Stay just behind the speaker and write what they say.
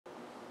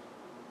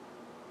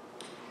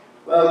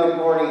Well, good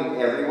morning,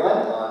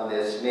 everyone, on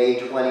this May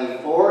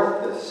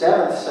 24th, the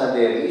 7th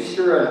Sunday of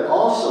Easter, and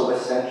also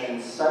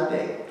Ascension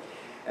Sunday.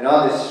 And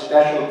on this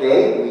special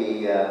day,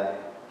 we have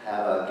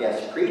a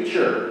guest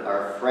preacher,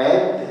 our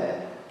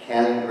friend,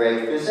 Canon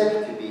Greg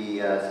Physic, to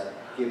be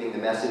giving the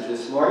message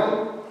this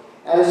morning.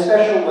 And a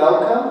special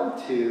welcome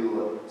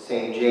to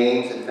St.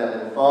 James in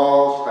Fenton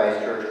Falls,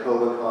 Christ Church,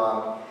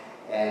 Cobacon,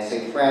 and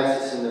St.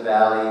 Francis in the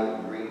Valley,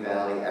 in Green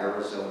Valley,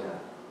 Arizona.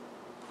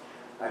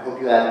 I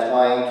hope you had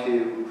time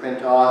to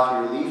print off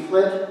your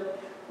leaflet.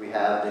 We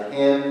have the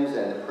hymns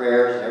and the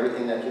prayers and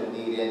everything that you'll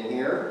need in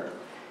here.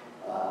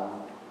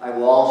 I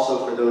will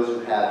also, for those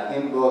who have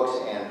hymn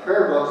books and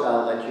prayer books,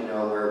 I'll let you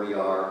know where we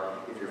are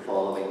if you're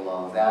following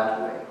along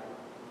that way.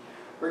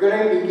 We're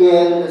going to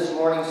begin this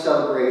morning's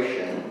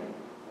celebration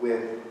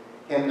with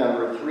hymn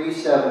number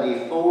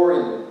 374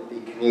 in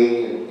the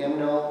Canadian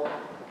hymnal,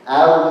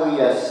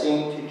 Alleluia,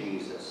 Sing to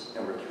Jesus,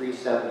 number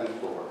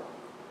 374.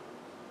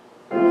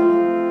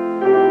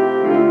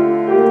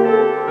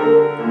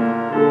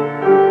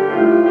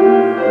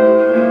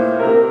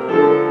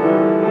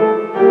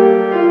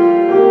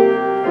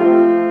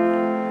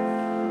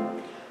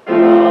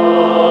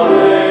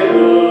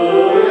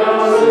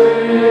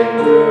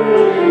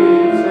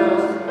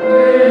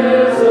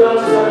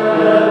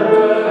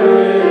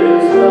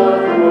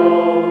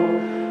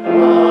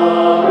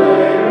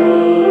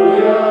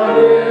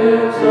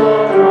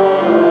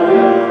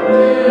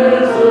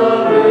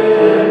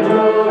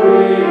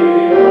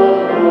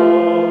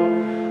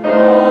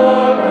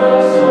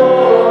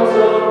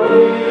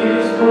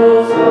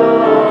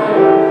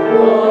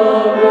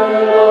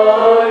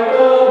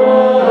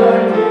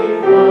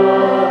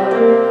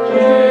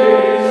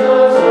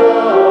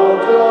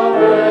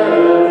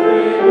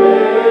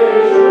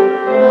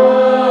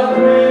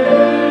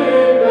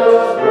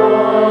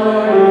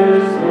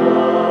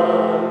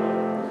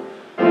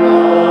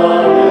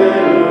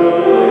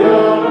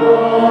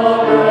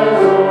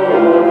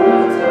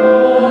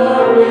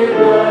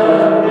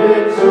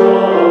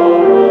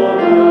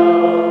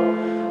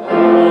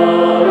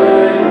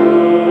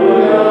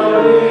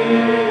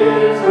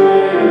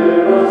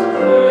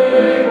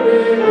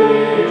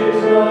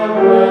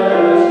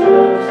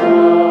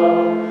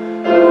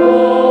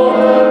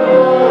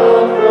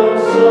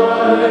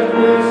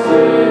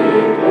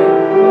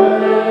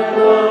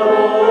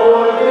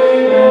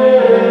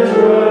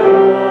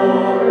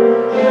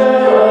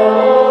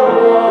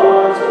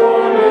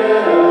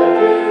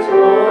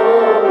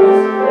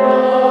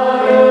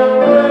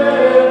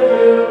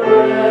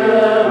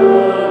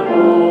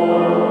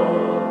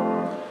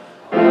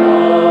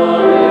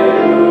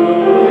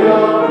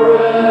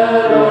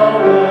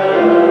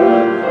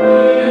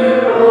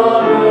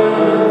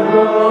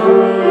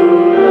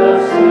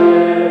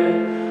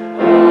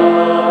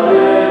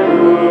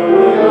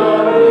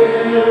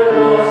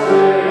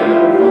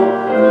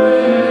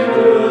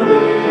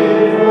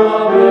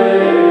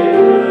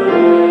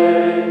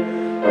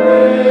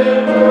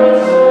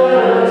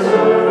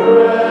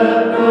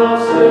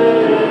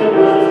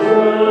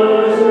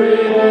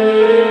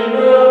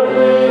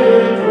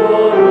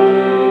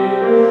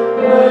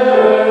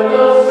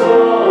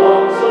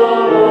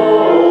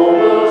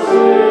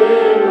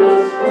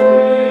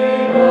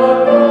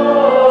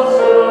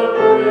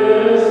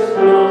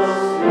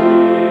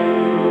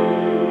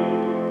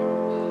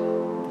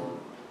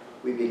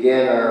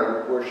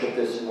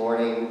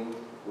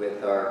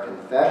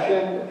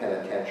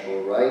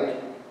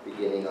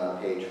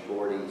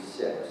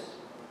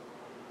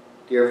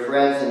 Dear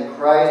friends in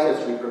Christ,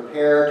 as we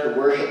prepare to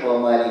worship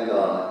Almighty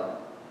God,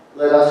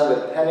 let us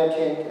with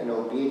penitent and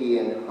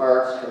obedient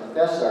hearts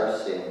confess our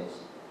sins,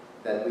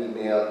 that we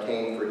may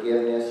obtain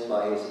forgiveness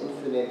by his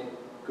infinite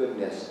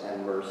goodness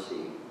and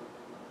mercy.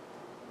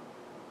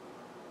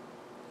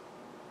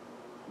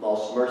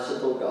 Most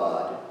merciful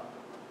God,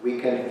 we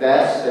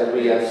confess that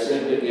we have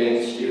sinned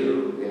against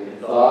you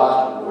in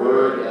thought,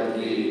 word,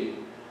 and deed,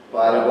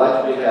 by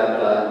what we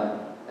have done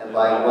and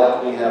by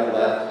what we have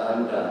left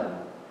undone.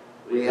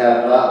 We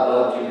have not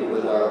loved you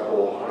with our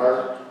whole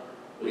heart.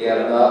 We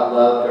have not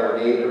loved our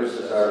neighbors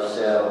as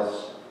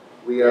ourselves.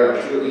 We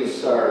are truly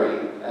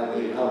sorry, and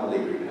we humbly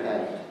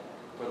repent.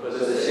 For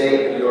the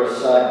sake of your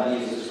Son,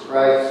 Jesus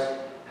Christ,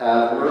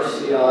 have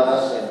mercy on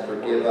us and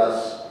forgive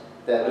us,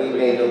 that we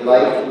may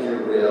delight in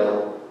your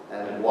will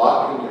and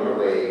walk in your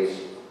ways,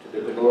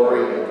 to the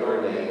glory of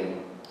your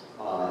name.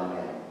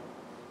 Amen.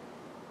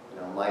 And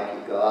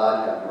Almighty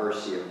God, have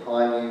mercy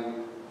upon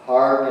you,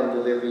 pardon and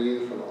deliver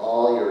you from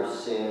all your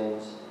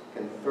sins,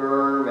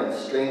 confirm and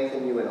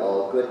strengthen you in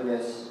all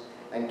goodness,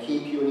 and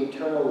keep you in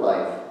eternal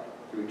life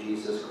through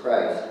Jesus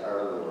Christ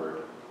our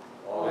Lord.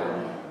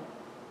 Amen.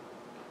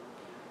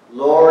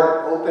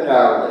 Lord, open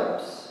our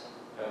lips,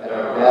 and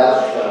our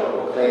mouth shall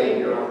proclaim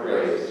your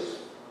praise.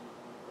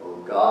 O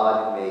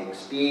God, make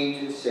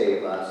speed to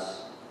save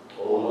us.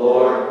 O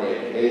Lord,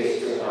 make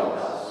haste to help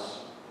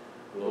us.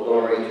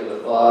 Glory to the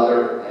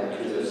Father, and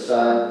to the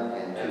Son,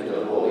 and to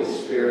the Holy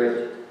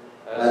Spirit,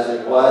 as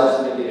it was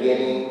in the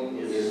beginning,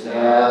 is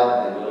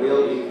now, and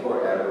will be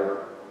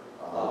forever.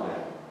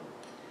 Amen.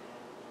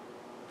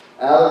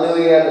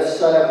 Alleluia, the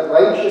Son of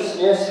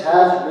Righteousness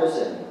has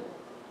risen.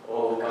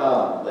 Oh,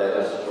 come, let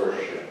us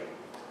worship.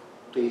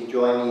 Please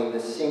join me in the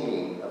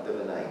singing of the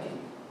Venite.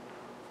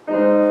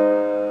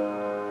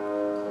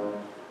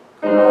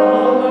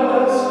 Come,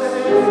 let us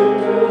sing to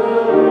the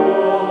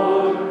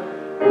Lord.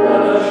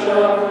 Let us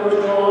shout for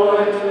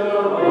joy to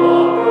the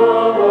rock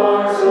of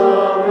our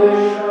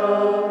salvation.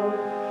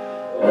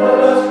 Let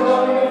us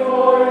come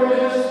before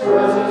his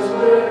presence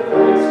with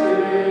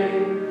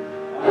thanksgiving,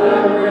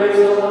 and raise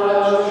a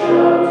loud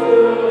shout to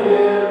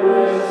him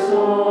with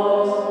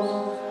songs.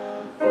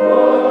 For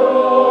the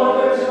Lord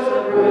is a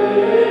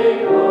great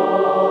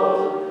God,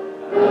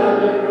 and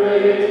a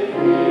great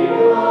King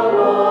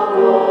above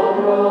all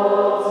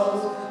gods.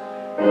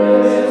 In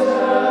his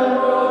hand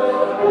are the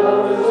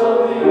heavens of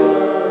the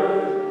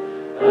earth,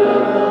 and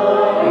the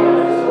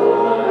highest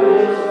one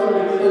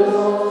is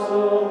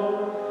also.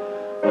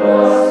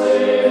 Thus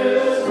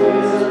is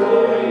his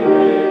glory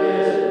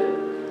greatest,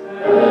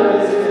 and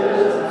his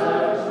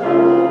hands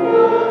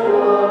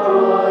over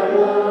our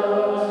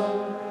islands.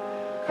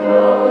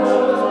 Come,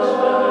 let us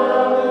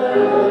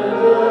bow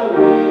and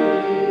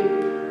weep,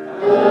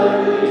 and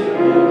be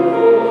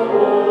thankful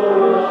for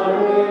our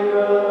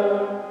Maker.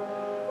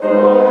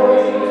 For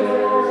he is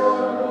the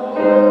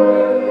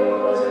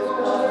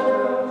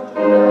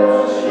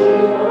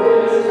sheep of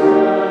his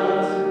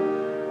hands.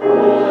 Oh,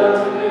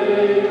 let's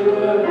pay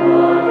good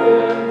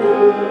hearken to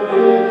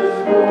his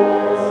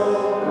voice.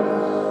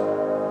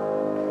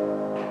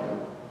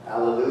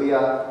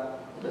 Alleluia,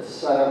 the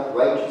Son of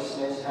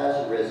Righteousness has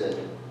risen.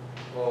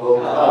 O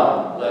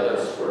come, let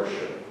us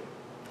worship.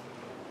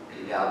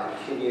 We now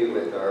continue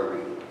with our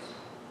readings.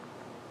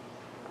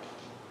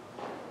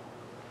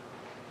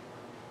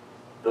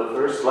 The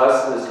first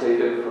lesson is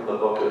taken from the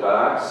book of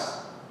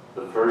Acts,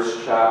 the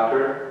first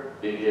chapter,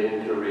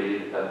 beginning to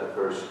read at the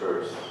first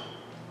verse.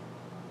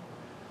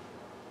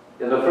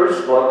 In the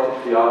first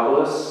book,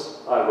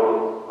 Theophilus, I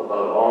wrote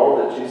about all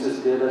that Jesus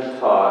did and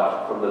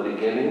taught from the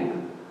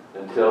beginning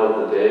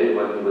until the day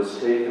when he was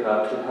taken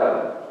up to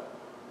heaven,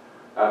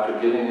 after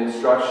giving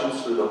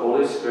instructions through the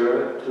Holy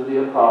Spirit to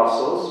the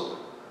apostles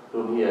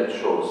whom he had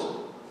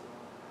chosen.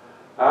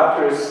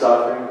 After his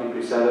suffering, he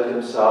presented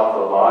himself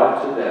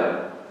alive to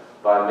them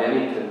by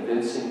many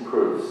convincing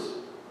proofs,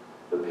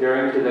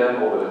 appearing to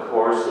them over the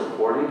course of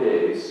 40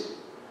 days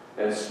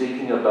and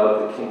speaking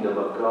about the kingdom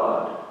of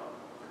God.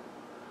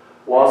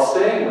 While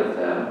staying with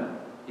them,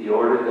 he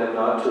ordered them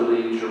not to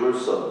leave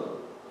Jerusalem,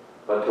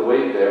 but to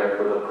wait there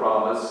for the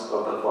promise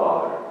of the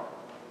Father.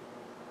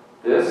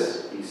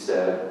 This, he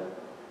said,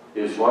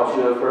 is what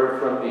you have heard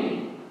from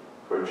me,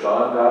 for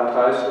John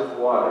baptized with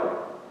water,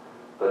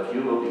 but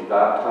you will be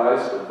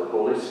baptized with the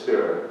Holy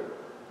Spirit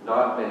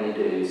not many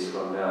days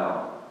from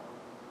now.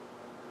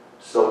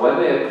 So when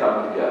they had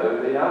come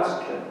together, they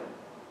asked him,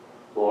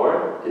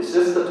 Lord, is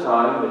this the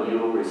time when you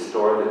will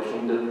restore the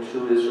kingdom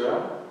to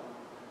Israel?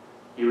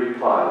 He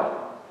replied,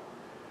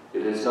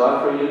 it is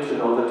not for you to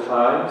know the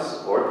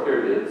times or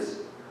periods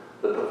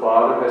that the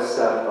Father has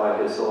set by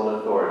his own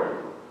authority,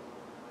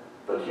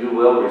 but you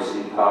will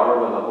receive power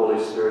when the Holy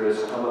Spirit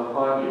has come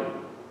upon you,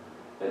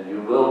 and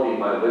you will be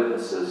my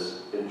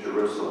witnesses in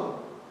Jerusalem,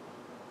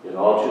 in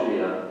all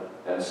Judea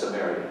and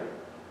Samaria,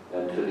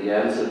 and to the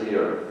ends of the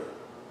earth.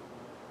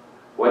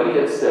 When he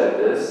had said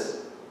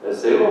this,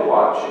 as they were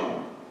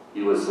watching,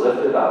 he was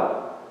lifted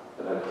up,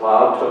 and a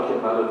cloud took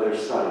him out of their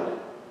sight.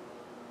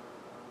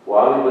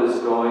 While he was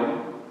going,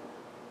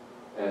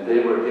 and they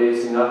were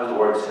gazing up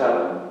towards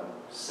heaven,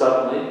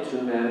 suddenly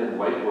 2 men in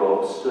white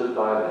robes stood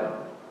by them.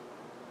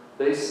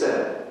 They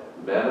said,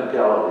 Men of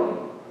Galilee,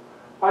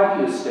 why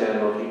do you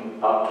stand looking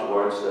up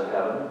towards the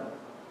heaven?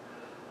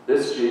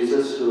 This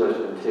Jesus who has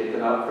been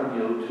taken up from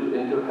you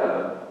into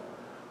heaven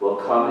will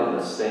come in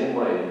the same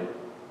way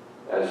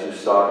as you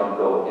saw him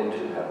go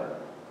into heaven.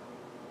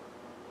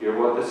 Hear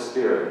what the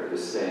Spirit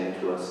is saying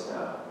to us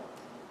now.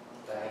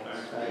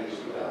 Thanks be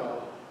to God.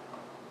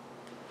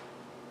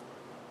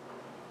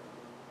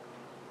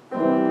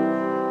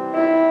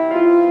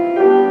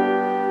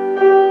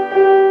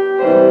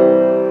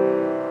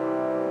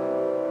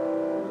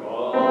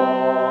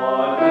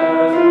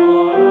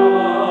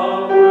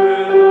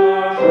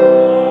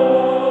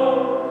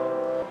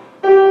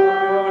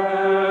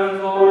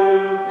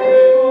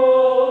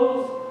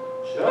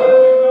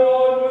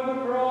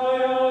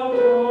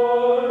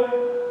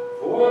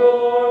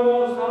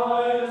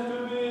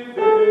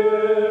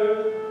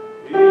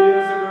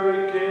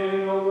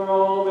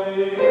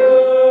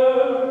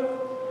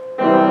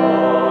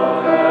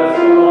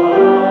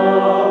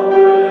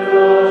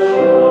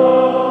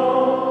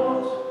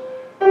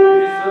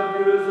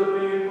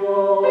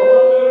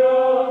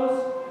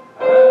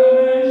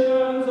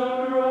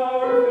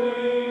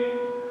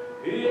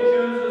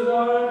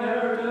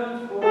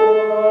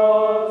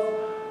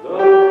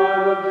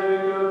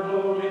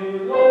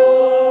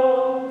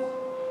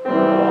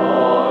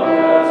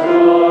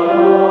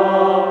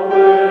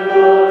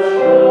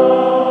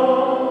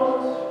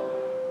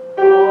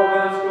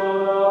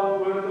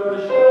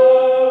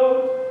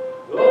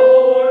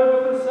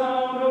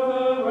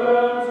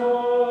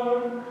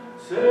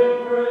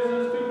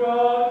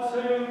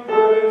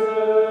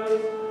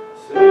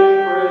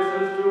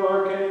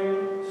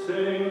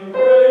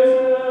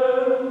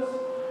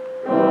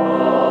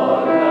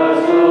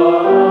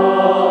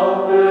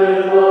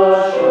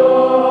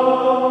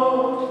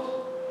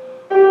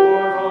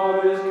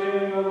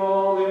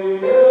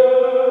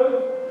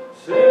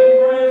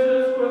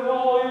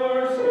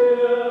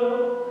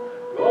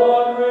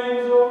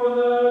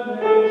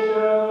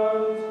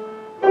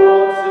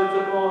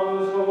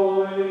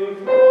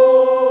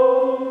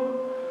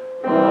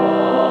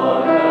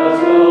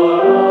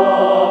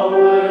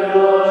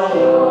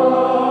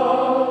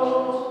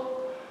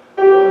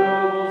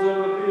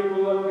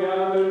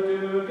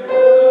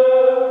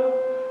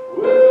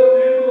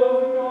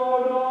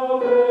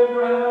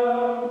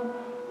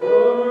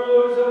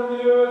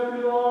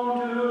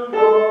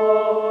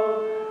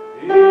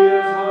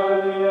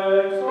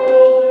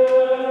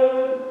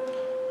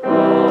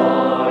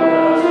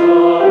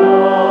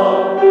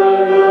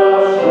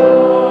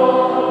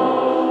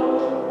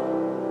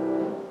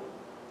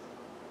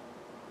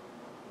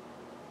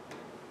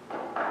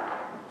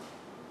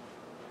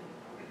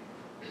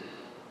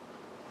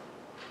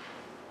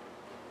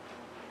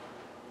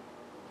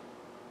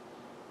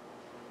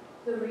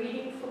 The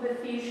reading from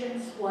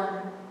Ephesians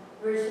 1,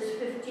 verses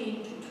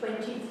 15 to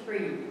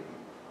 23.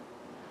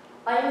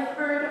 I have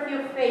heard of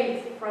your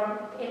faith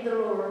in the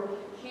Lord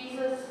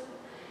Jesus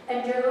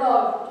and your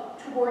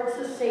love towards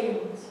the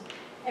saints,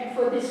 and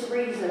for this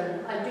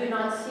reason I do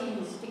not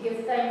cease to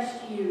give thanks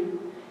to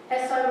you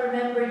as I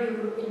remember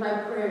you in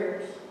my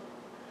prayers.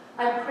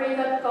 I pray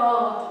that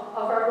God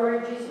of our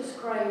Lord Jesus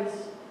Christ,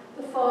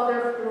 the Father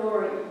of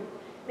glory,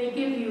 may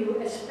give you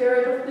a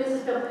spirit of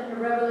wisdom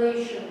and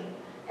revelation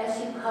as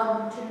you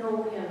come to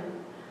know him,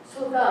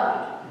 so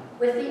that,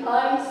 with the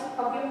eyes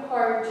of your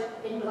heart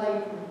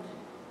enlightened,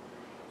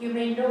 you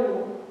may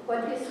know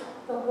what is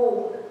the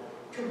hope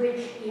to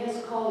which he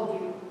has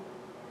called you,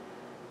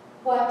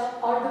 what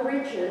are the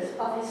riches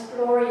of his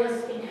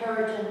glorious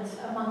inheritance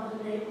among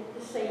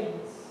the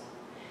saints,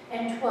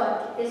 and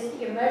what is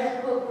the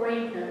immeasurable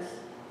greatness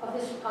of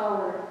his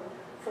power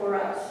for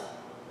us,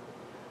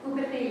 who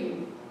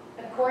believe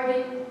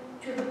according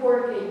to the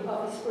working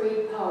of his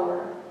great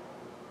power.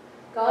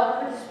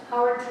 God put his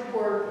power to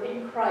work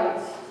in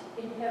Christ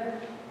in heaven.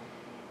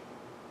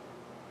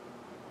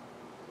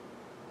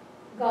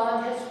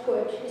 God has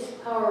put his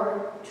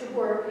power to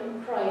work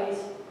in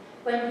Christ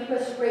when he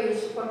was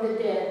raised from the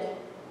dead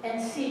and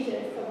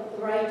seated from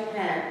the right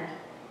hand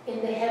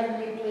in the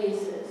heavenly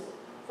places,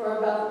 for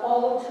above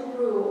all to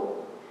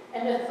rule,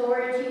 and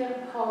authority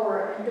and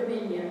power and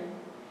dominion,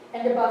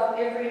 and above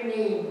every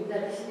name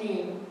that is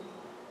named,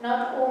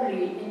 not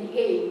only in the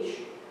age,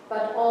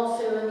 but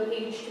also in the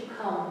age to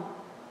come.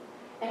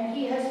 And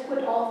he has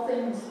put all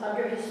things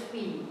under his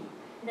feet,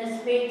 and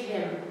has made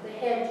him the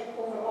head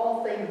over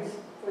all things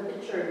for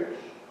the church,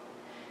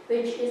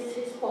 which is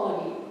his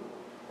body,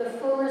 the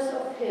fullness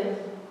of him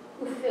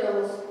who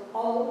fills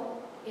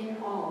all in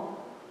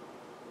all.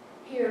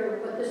 Hear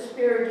what the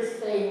Spirit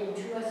is saying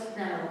to us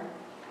now.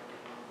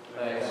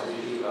 Thanks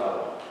be to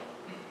God.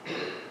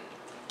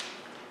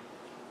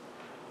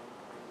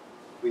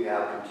 We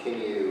now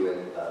continue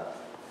with the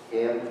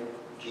hymn,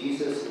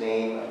 Jesus'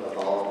 Name Above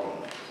All Names.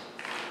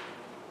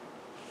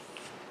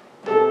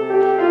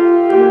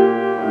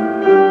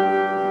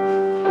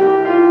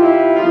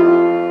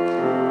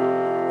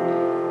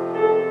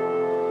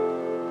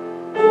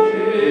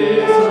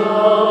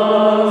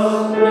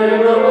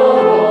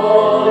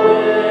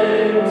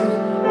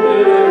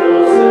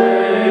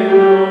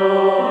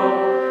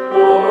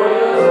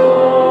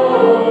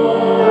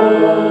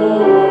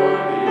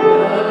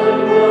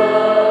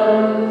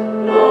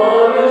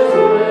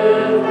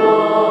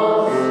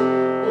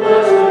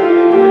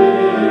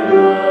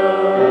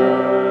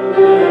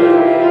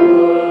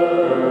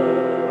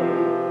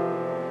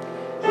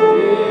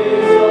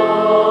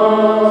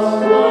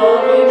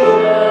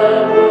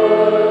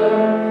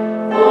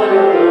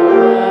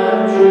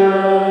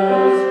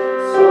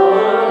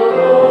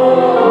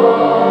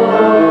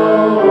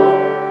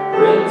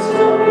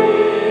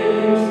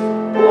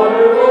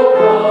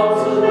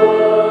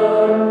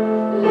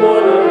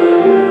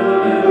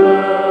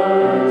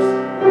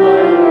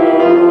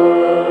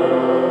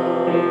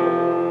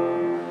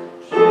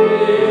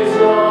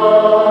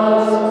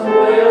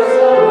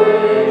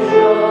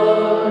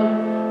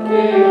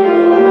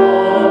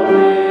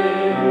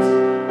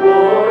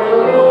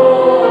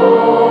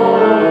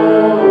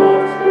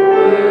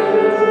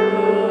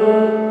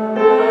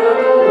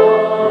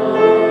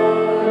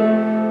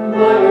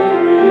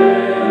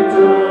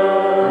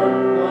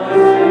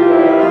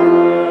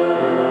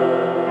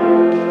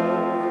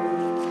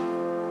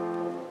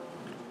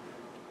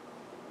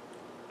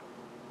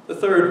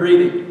 The third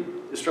reading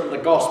is from the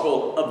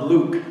Gospel of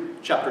Luke,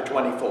 chapter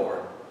 24.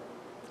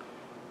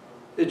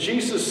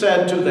 Jesus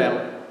said to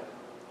them,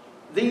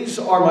 "These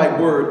are my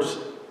words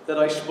that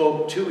I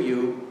spoke to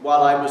you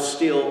while I was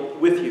still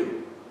with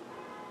you,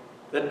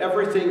 that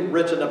everything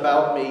written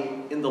about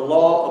me in the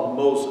law of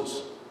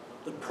Moses,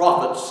 the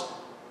prophets,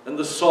 and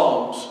the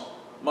Psalms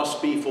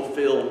must be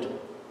fulfilled."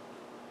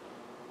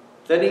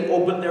 Then he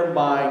opened their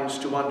minds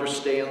to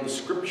understand the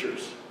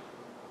Scriptures,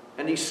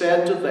 and he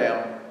said to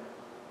them,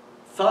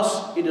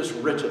 "Thus it is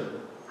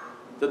written,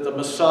 that the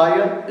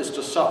Messiah is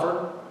to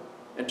suffer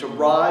and to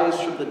rise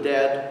from the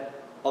dead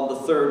on the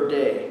third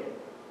day,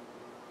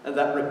 and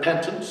that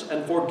repentance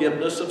and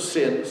forgiveness of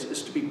sins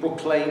is to be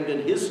proclaimed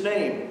in his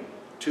name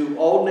to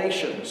all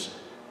nations,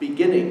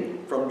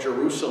 beginning from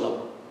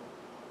Jerusalem.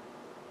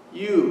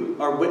 You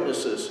are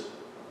witnesses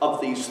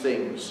of these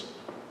things.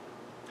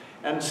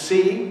 And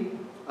see,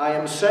 I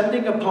am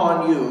sending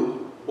upon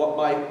you what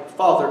my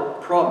Father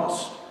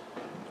promised,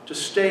 to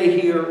stay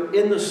here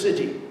in the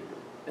city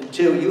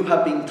until you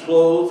have been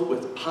clothed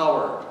with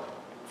power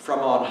from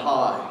on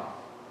high."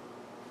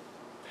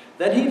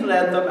 Then he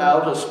led them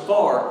out as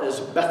far as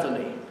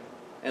Bethany,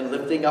 and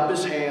lifting up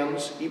his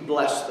hands, he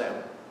blessed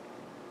them.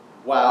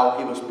 While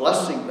he was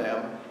blessing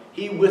them,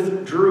 he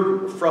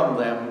withdrew from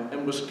them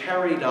and was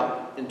carried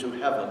up into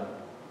heaven.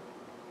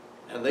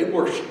 And they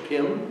worshipped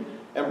him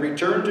and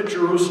returned to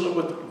Jerusalem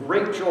with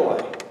great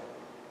joy,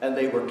 and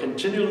they were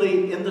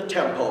continually in the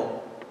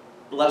temple,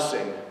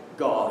 blessing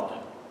God.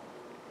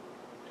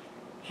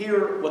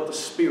 Hear what the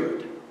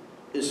Spirit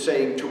is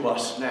saying to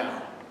us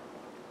now.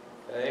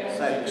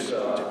 Thanks be to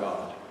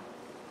God.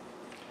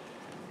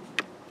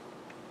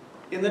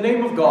 In the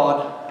name of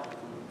God,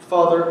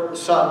 Father,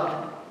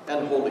 Son,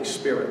 and Holy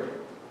Spirit.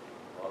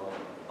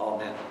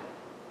 Amen.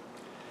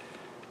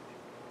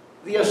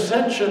 The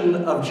ascension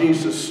of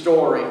Jesus'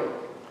 story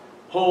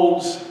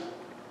holds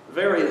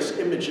various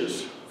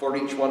images for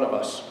each one of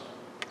us.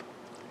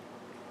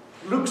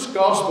 Luke's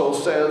gospel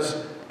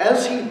says,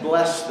 as he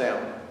blessed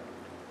them,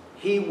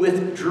 he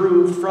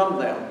withdrew from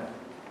them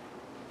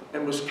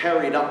and was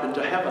carried up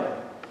into heaven.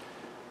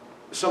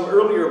 Some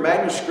earlier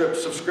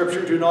manuscripts of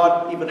Scripture do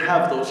not even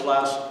have those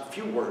last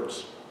few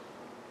words.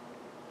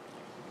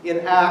 In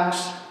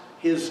Acts,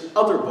 his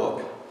other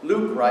book,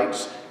 Luke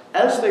writes,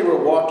 as they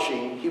were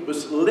watching, he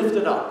was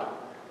lifted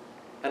up,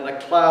 and a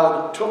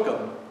cloud took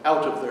him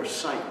out of their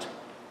sight.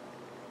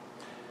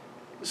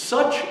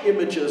 Such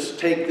images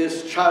take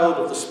this child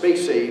of the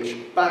space age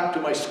back to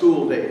my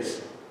school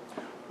days,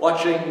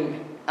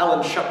 watching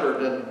Alan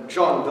Shepard and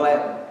John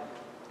Glenn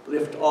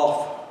lift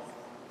off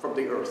from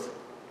the earth.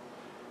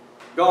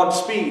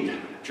 Godspeed,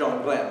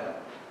 John Glenn,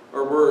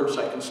 are words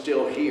I can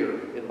still hear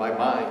in my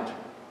mind.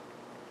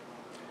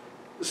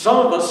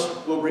 Some of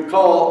us will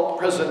recall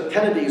President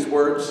Kennedy's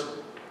words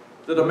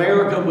that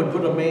America would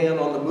put a man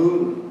on the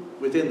moon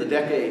within the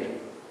decade.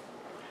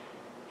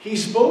 He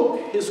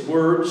spoke his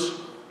words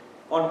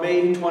on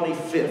May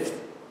 25th,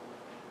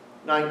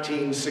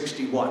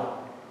 1961.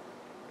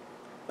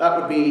 That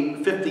would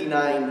be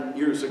 59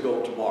 years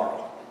ago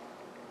tomorrow.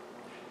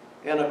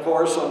 And of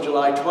course, on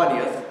July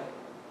 20th,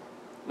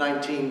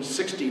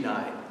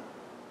 1969,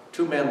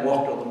 2 men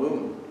walked on the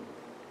moon.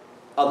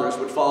 Others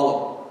would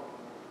follow.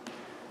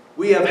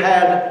 We have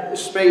had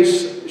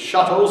space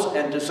shuttles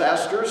and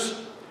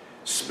disasters,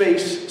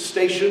 space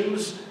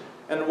stations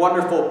and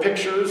wonderful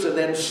pictures, and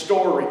then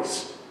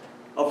stories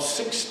of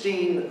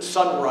 16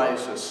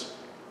 sunrises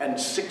and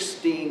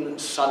 16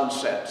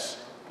 sunsets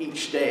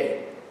each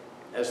day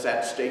as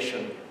that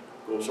station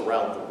goes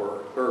around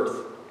the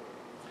earth.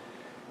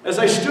 As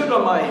I stood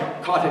on my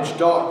cottage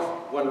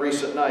dock one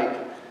recent night,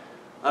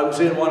 I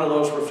was in one of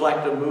those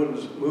reflective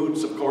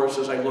moods, of course,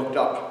 as I looked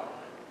up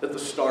at the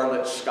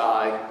starlit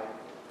sky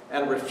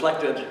and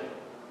reflected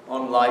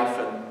on life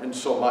and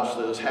so much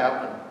that has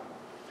happened.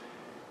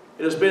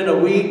 It has been a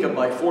week of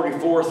my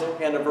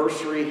 44th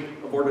anniversary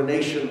of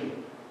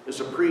ordination as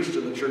a priest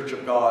in the Church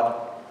of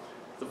God,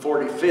 the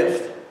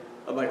 45th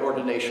of my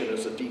ordination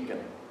as a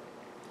deacon.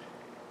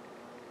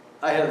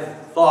 I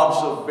had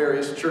thoughts of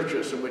various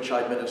churches in which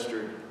I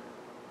ministered.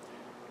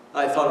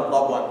 I thought of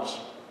loved ones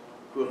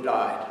who have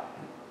died,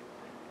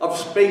 of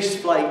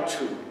space flight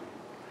too,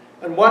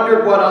 and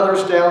wondered what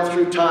others down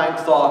through time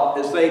thought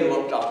as they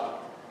looked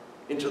up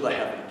into the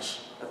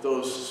heavens at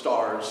those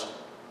stars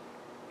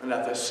and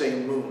at the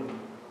same moon.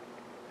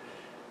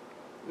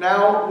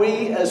 Now,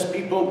 we as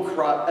people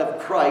of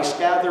Christ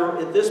gather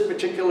in this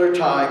particular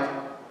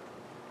time.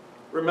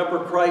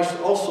 Remember, Christ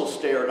also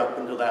stared up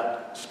into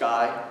that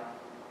sky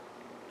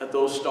at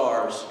those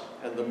stars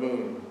and the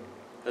moon,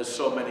 as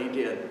so many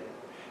did.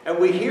 And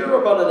we hear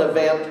about an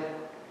event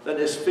that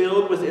is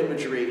filled with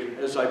imagery,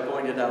 as I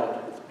pointed out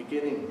at the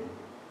beginning.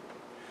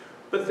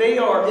 But they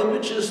are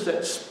images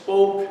that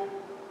spoke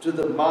to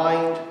the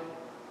mind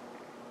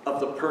of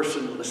the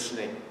person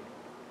listening.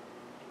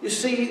 You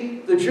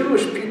see, the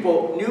Jewish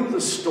people knew the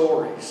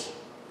stories,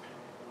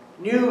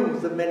 knew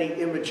the many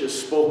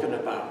images spoken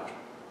about,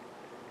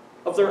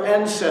 of their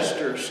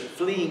ancestors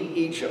fleeing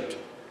Egypt,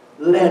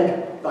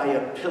 led by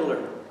a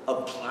pillar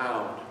of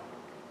cloud.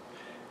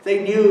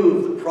 They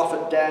knew the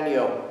prophet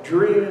Daniel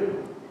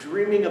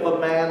dreaming of a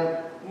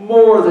man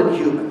more than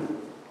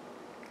human,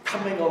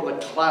 coming on the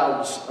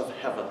clouds of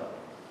heaven.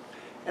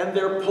 And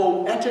their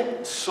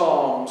poetic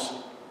songs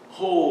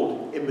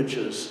hold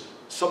images,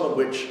 some of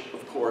which,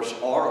 of course,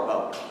 are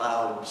about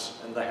clouds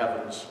and the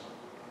heavens.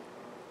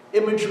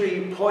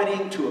 Imagery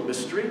pointing to a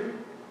mystery,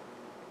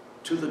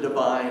 to the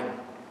divine.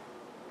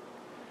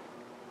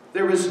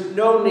 There is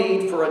no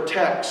need for a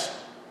text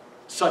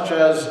such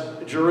as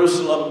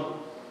Jerusalem,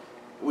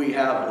 we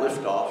have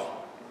liftoff.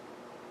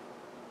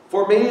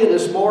 For me, it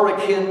is more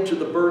akin to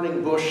the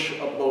burning bush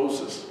of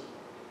Moses,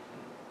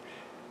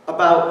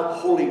 about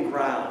holy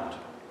ground,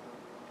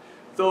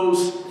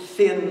 those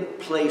thin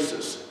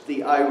places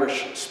the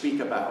Irish speak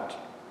about,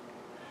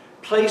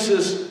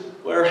 places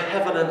where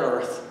heaven and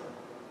earth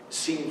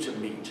seem to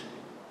meet,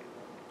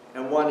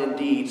 and one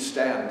indeed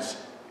stands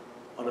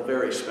on a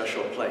very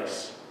special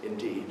place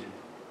indeed,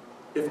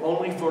 if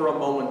only for a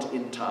moment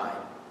in time.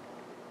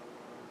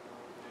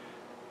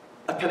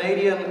 A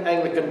Canadian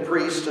Anglican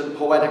priest and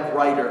poetic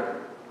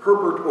writer,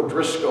 Herbert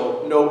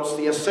O'Driscoll, notes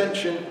the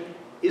Ascension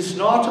is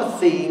not a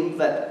theme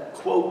that,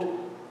 quote,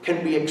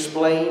 can be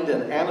explained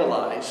and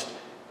analyzed,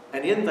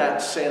 and in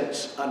that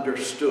sense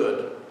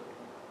understood.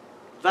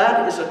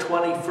 That is a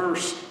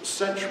 21st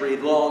century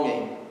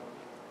longing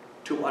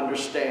to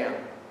understand,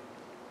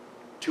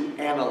 to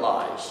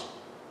analyze,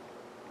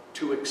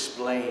 to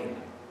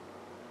explain.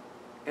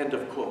 End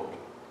of quote.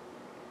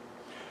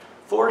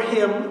 For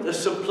him, the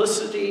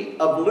simplicity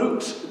of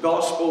Luke's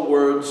gospel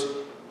words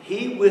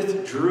he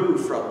withdrew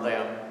from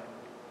them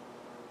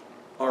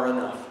are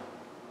enough.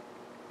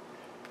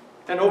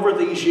 And over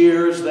these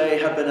years, they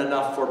have been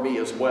enough for me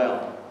as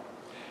well.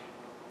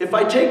 If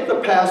I take the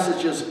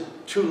passages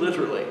too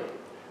literally,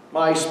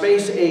 my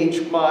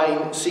space-age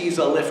mind sees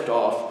a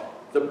liftoff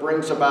that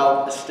brings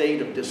about a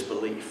state of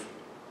disbelief.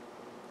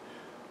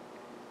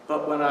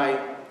 But when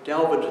I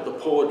delve into the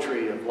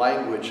poetry of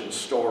language and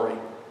story,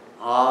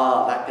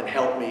 that can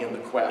help me in the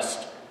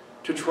quest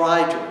to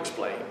try to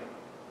explain,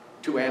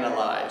 to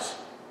analyze,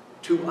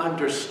 to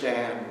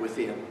understand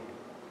within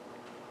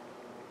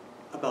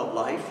about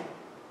life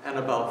and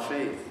about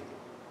faith.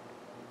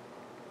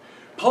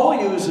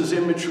 Paul uses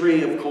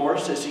imagery, of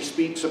course, as he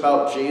speaks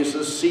about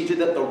Jesus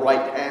seated at the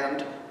right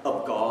hand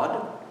of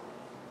God.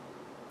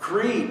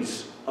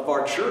 Creeds of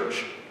our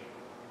church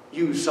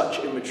use such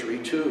imagery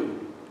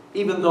too,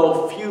 even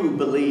though few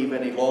believe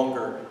any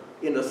longer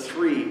in a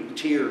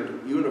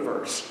three-tiered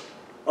universe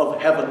of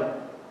heaven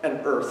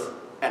and earth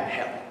and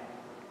hell.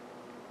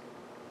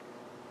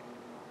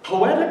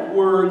 Poetic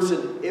words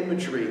and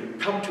imagery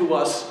come to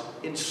us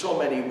in so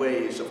many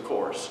ways, of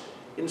course,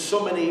 in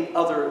so many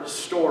other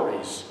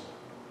stories.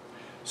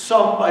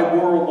 Some by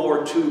World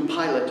War II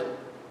pilot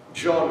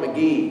John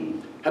McGee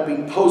have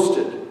been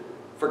posted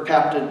for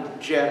Captain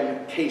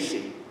Jen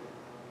Casey,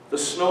 the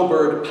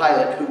snowbird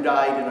pilot who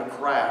died in a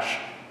crash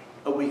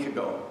a week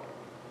ago.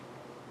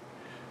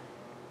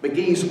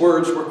 McGee's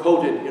words were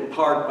quoted in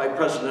part by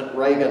President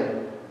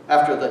Reagan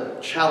after the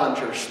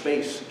Challenger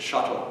space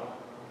shuttle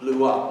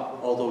blew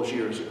up all those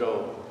years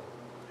ago.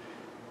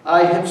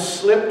 I have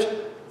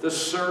slipped the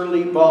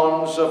surly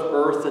bonds of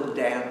earth and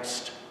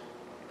danced,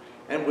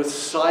 and with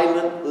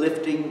silent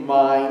lifting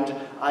mind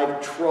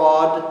I've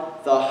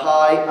trod the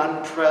high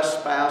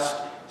untrespassed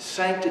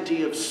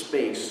sanctity of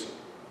space,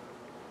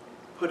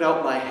 put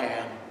out my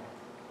hand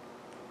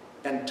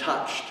and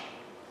touched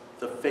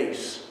the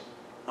face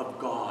of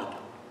God.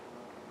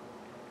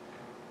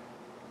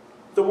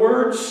 The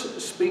words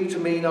speak to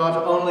me not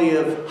only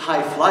of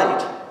high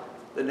flight,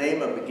 the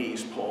name of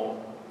McGee's poem,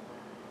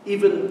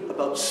 even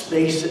about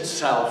space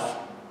itself,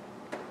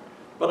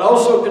 but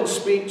also can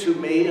speak to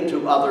me and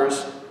to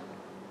others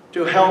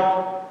to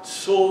help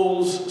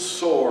souls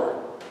soar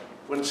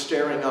when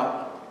staring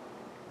up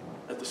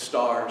at the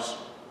stars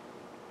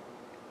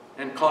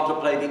and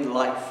contemplating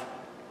life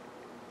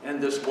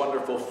and this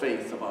wonderful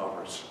faith of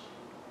ours.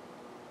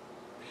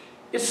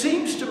 It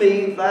seems to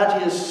me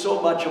that is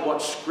so much of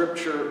what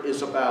Scripture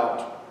is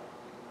about,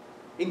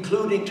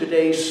 including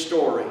today's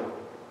story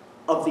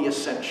of the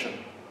Ascension.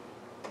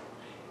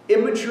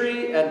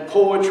 Imagery and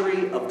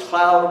poetry of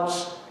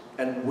clouds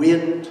and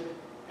wind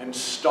and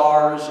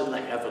stars in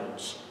the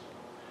heavens,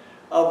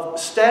 of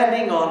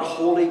standing on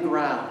holy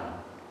ground,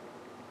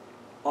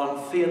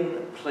 on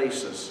thin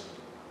places,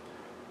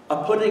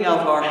 of putting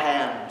out our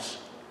hands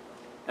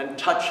and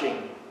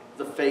touching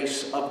the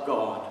face of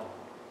God,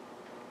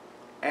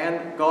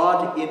 and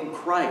God in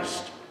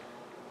Christ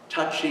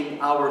touching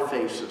our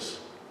faces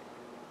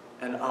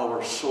and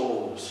our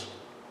souls.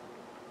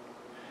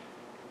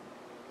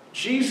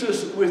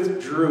 Jesus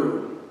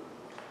withdrew,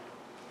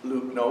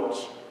 Luke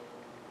notes,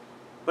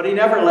 but he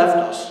never left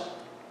us.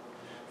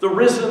 The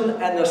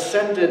risen and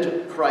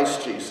ascended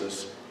Christ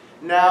Jesus,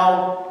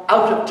 now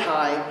out of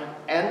time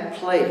and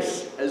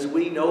place as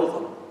we know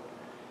them,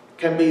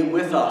 can be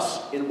with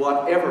us in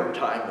whatever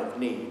time of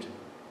need,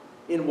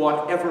 in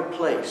whatever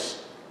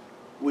place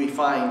we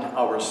find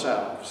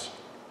ourselves.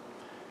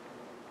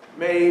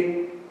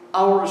 May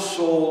our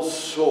souls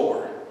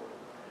soar,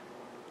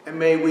 and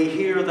may we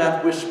hear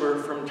that whisper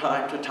from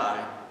time to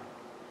time,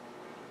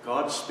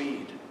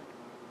 Godspeed.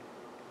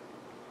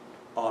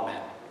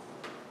 Amen.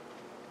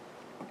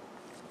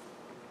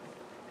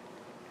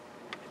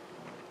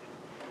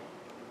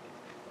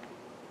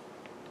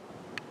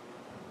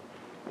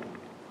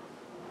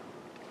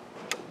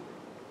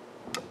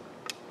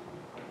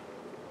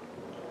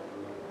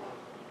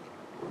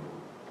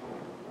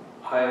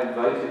 I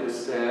invite you to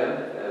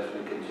stand as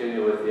we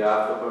continue with the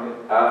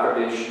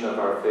affirmation of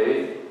our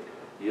faith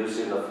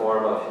using the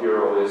form of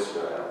Hear, O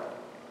Israel.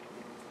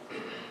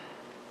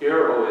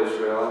 Hear, O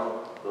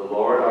Israel, the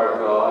Lord our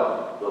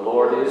God, the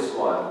Lord is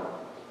one.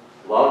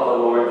 Love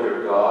the Lord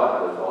your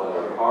God with all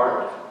your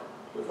heart,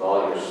 with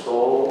all your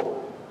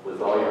soul, with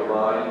all your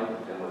mind,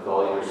 and with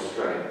all your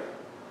strength.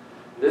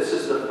 This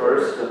is the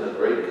first and the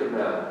great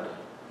commandment.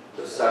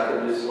 The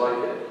second is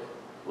like it.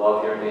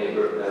 Love your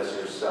neighbor as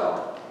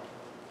yourself.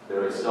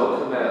 There is no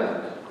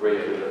commandment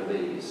greater than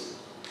these.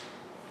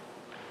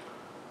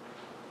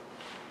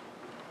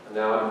 And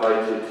now I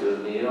invite you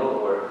to kneel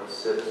or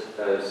sit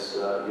as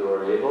you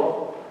are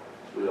able.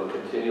 We will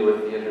continue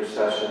with the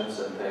intercessions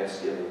and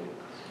thanksgiving.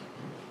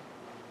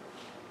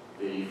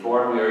 The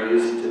form we are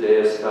using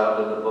today is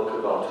found in the Book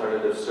of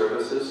Alternative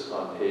Services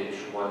on page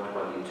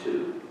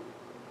 122.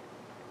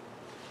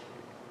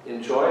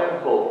 In joy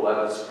and hope, let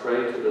us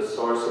pray to the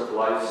source of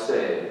life,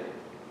 saying,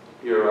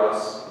 Hear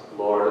us,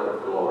 Lord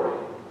of glory.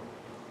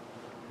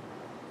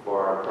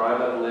 For our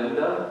Primate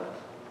Linda,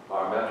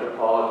 our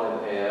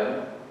Metropolitan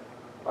Anne,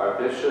 our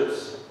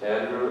bishops,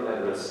 Andrew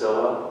and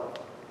Priscilla,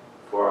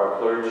 for our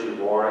clergy,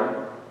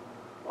 Warren,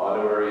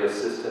 Honorary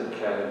Assistant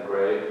Canon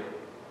Greg,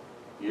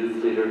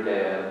 Youth Leader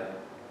Dan,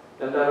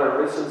 and that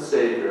our risen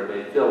Savior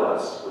may fill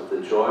us with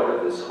the joy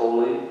of his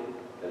holy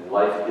and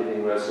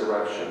life-giving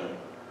resurrection.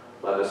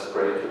 Let us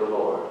pray to the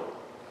Lord.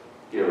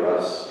 Hear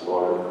us,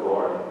 Lord of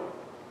glory.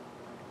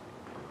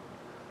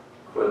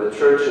 For the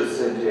Church of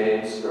St.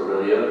 James,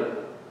 Aurelia,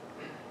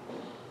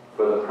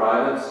 for the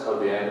primates of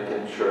the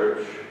Anglican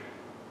Church,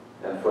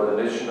 and for the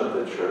mission of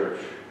the Church,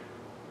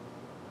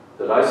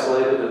 that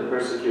isolated and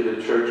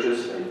persecuted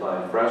churches may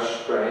find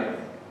fresh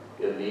strength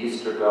in the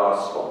Easter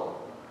Gospel,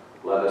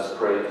 let us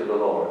pray to the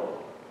Lord.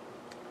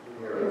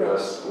 Hear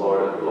us,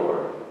 Lord of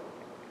glory.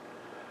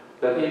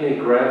 That he may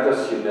grant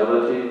us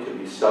humility to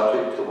be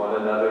subject to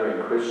one another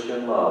in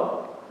Christian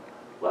love,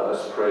 let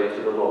us pray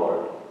to the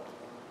Lord.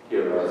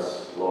 Hear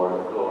us, Lord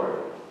of glory.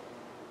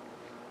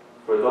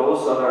 For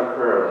those on our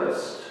prayer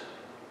list,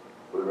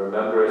 we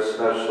remember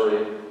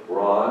especially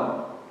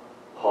Ron,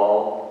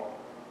 Paul,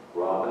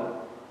 Robin,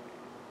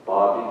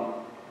 Bobby,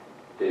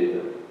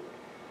 David,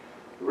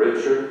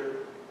 Richard,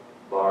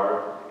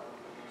 Barb,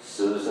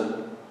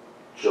 Susan,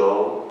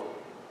 Joe,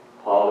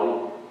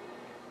 Holly,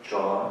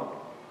 John,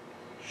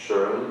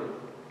 Shirley,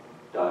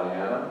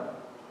 Diana,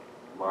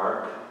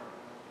 Mark,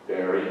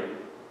 Barry,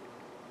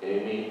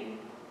 Amy,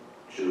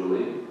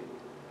 Julie,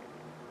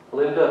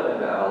 Linda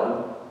and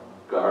Alan,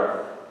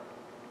 Garth,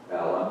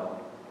 Alan,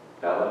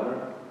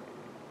 Eleanor,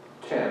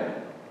 Tim,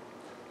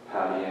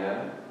 Patty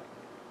Ann,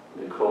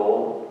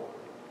 Nicole,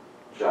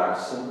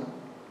 Jackson,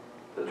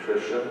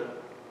 Patricia,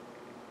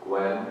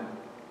 Gwen,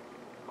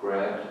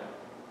 Grant,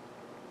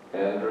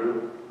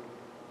 Andrew,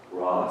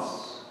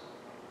 Ross.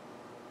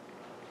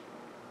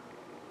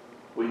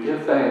 We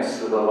give thanks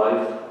for the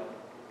life,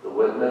 the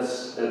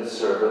witness, and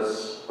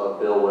service of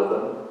Bill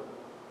Witham.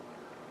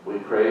 We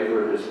pray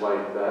for his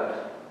wife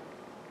Beth,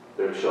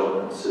 their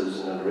children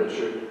Susan and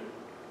Richard,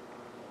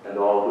 and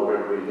all who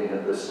are grieving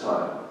at this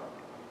time.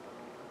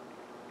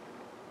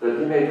 That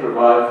he may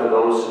provide for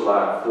those who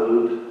lack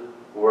food,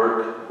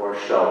 work, or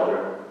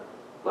shelter,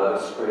 let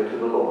us pray to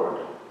the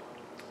Lord.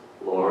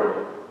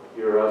 Lord,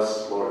 hear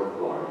us, Lord of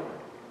glory.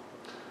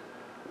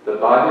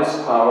 That by his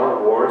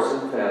power, wars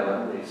and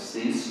famine may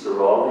cease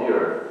through all the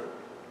earth,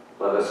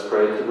 let us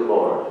pray to the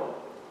Lord.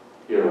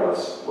 Hear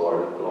us,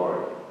 Lord of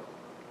glory.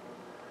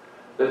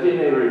 That he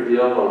may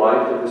reveal the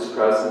light of his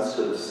presence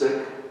to the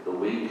sick, the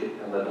weak,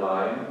 and the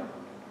dying,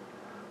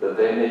 that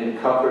they may be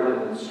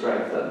comforted and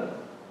strengthened,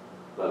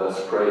 let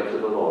us pray to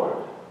the Lord.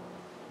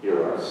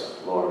 Hear us,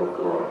 Lord of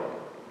glory.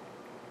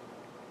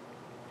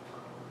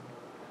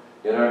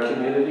 In our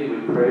community,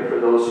 we pray for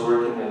those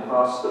working in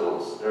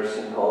hospitals,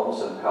 nursing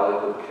homes, and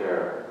palliative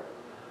care,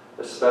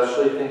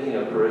 especially thinking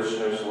of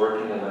parishioners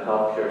working in the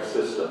healthcare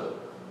system.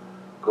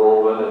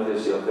 Goldwyn, a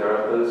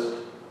physiotherapist,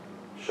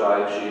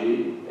 Shai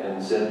G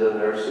and Zinda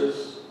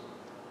nurses,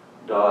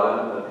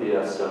 Donna, a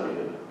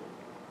PSW.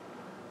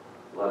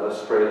 Let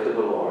us pray to the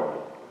Lord.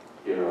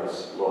 Hear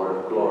us, Lord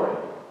of glory.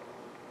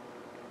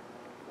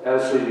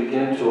 As we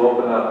begin to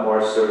open up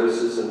more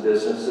services and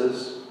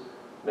businesses,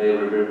 may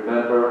we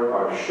remember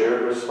our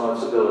shared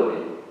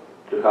responsibility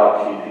to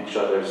help keep each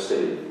other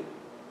safe.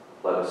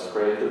 Let us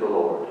pray to the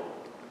Lord.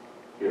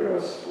 Hear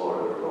us,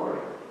 Lord of glory.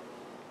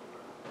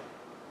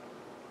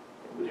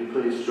 Would you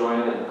please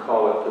join in the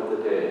collect of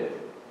the day?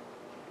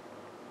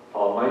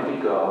 Almighty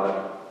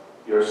God,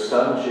 your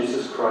Son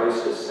Jesus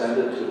Christ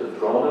ascended to the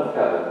throne of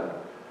heaven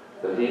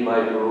that he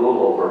might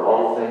rule over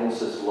all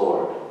things as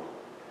Lord.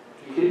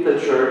 Keep the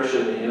Church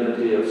in the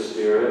unity of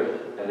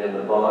spirit and in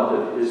the bond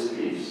of his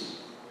peace,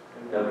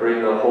 and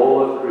bring the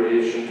whole of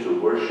creation to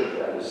worship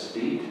at his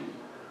feet,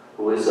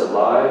 who is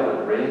alive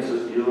and reigns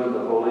with you in the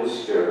Holy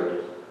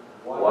Spirit,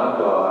 one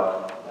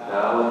God,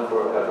 now and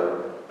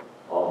forever.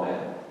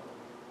 Amen.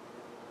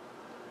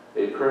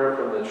 A prayer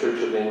from the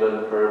Church of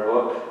England prayer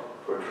book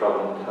for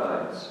troubling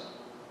times.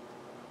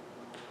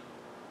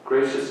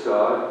 Gracious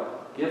God,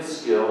 give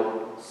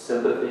skill,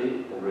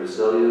 sympathy, and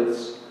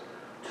resilience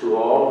to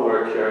all who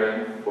are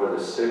caring for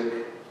the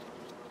sick,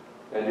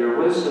 and your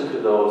wisdom to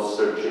those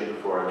searching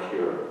for a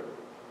cure.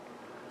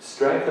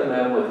 Strengthen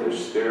them with your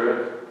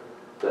Spirit,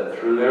 that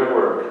through their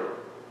work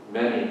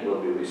many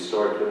will be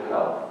restored to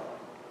health.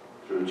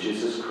 Through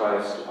Jesus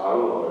Christ our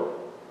Lord.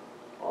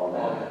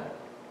 Amen.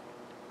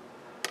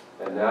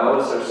 And now,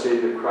 as our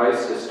Savior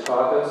Christ has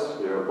taught us,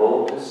 we are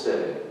bold to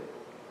say,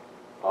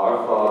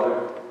 Our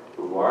Father,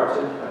 who art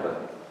in heaven,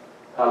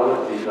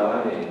 hallowed be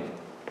thy name.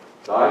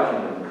 Thy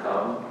kingdom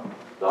come,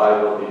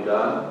 thy will be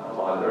done,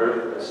 on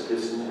earth as it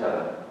is in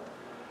heaven.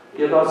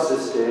 Give us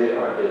this day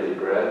our daily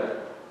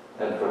bread,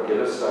 and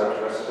forgive us our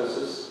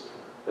trespasses,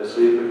 as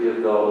we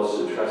forgive those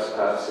who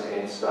trespass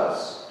against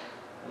us.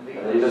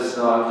 And lead us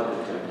not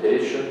into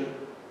temptation,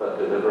 but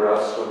deliver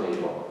us from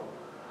evil.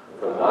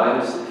 For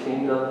thine is the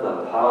kingdom,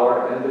 the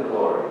power, and the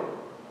glory,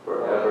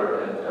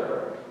 forever and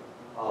ever.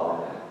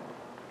 Amen.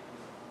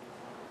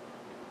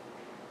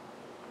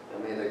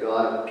 And may the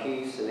God of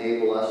peace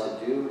enable us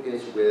to do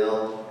his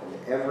will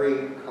and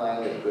every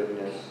kind of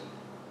goodness,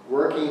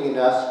 work working in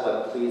us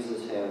what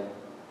pleases him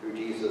through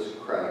Jesus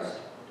Christ,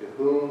 to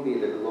whom be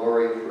the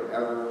glory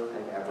forever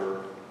and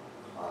ever.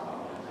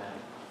 Amen.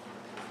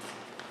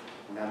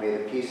 Now may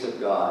the peace of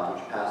God,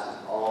 which passes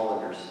all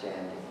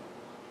understanding,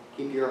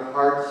 keep your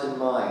hearts and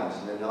minds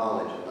in the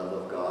knowledge and love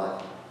of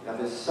God and of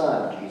his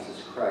Son,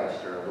 Jesus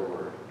Christ our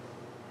Lord.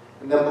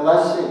 And the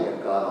blessing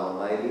of God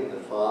Almighty,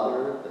 the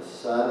Father, the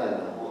Son,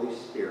 and the Holy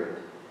Spirit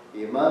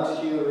be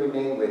amongst you and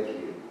remain with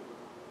you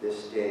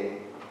this day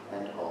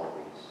and always.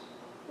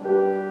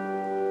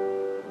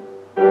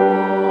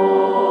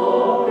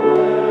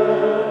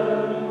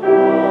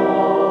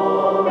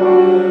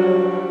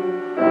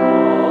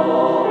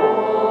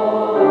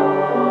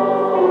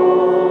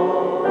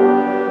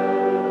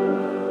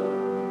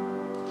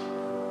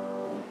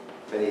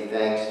 Many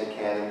thanks to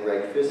Canon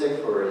Greg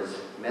Physic for his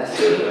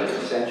message on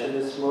Ascension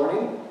this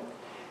morning.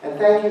 And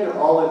thank you to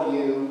all of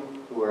you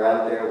who are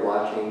out there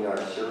watching our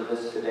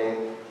service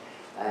today.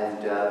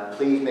 And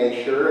please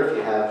make sure, if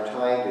you have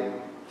time,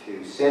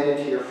 to send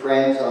it to your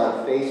friends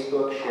on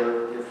Facebook, share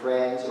it with your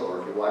friends, or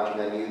if you're watching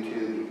on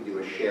YouTube, you can do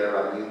a share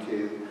on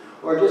YouTube,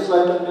 or just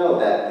let them know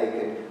that they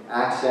can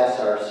access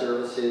our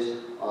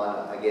services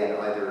on, again,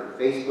 either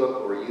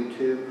Facebook or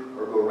YouTube,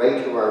 or go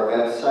right to our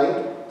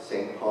website,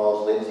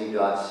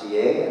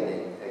 stpaulslindsay.ca, and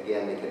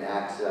again, they can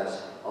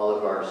access all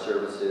of our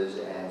services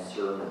and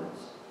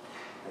sermons.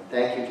 And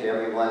thank you to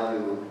everyone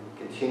who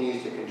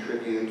continues to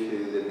contribute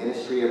to the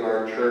ministry of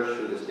our church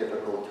through this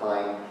difficult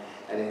time.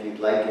 And if you'd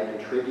like to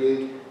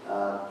contribute,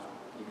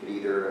 you could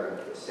either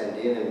send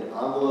in an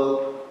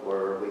envelope,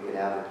 or we can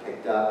have it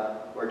picked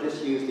up, or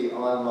just use the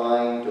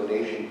online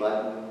donation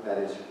button that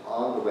is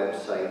on the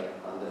website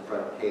on the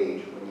front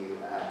page when you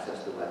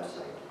access the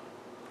website.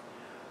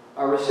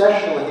 Our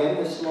recessional hymn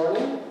this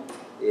morning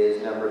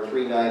is number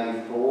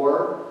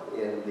 394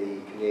 in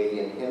the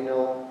Canadian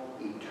hymnal,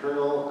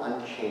 Eternal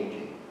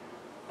Unchanging.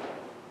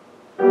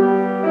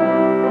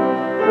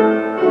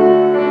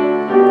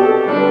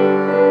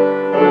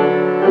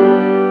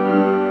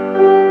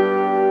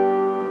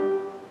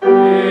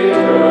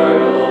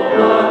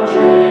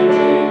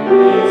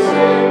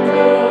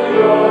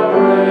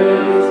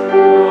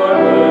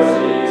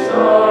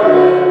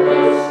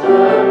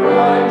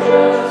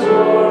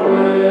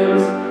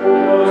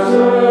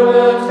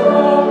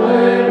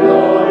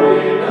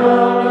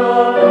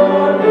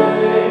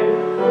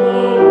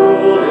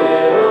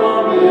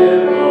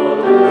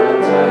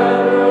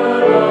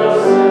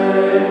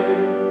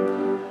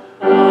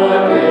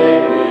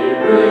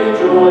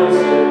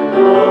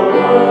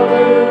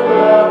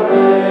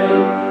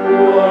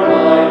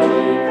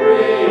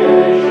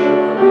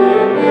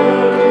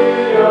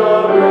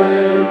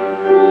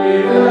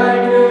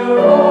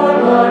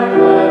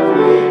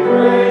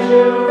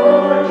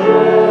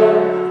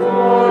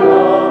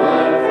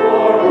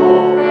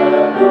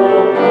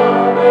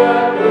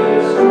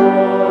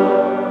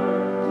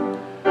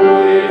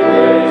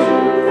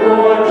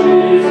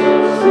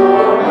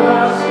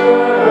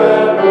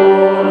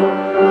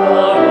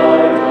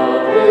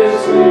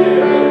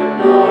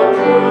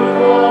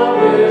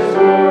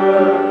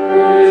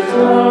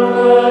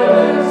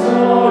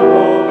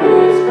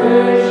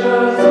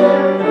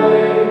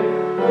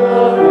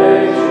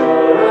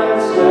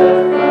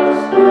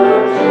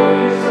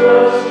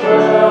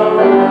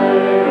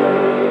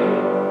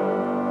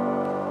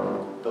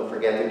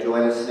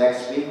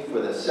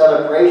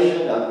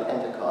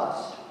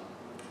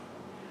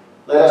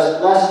 Let us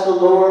bless the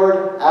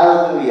Lord.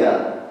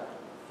 Alleluia.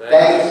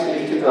 Thanks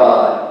be to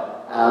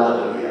God.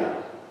 Alleluia.